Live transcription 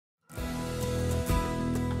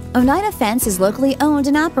Oneida Fence is locally owned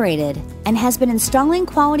and operated and has been installing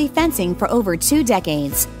quality fencing for over 2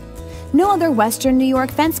 decades. No other Western New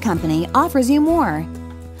York fence company offers you more.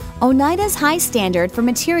 Oneida's high standard for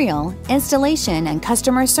material, installation, and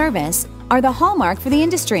customer service are the hallmark for the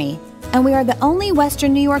industry, and we are the only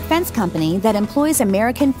Western New York fence company that employs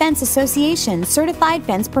American Fence Association certified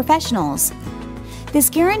fence professionals. This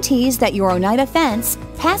guarantees that your Oneida Fence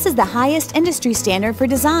passes the highest industry standard for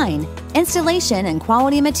design, installation, and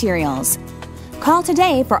quality materials. Call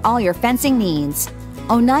today for all your fencing needs.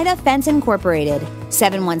 Oneida Fence Incorporated,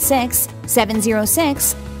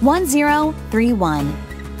 716-706-1031.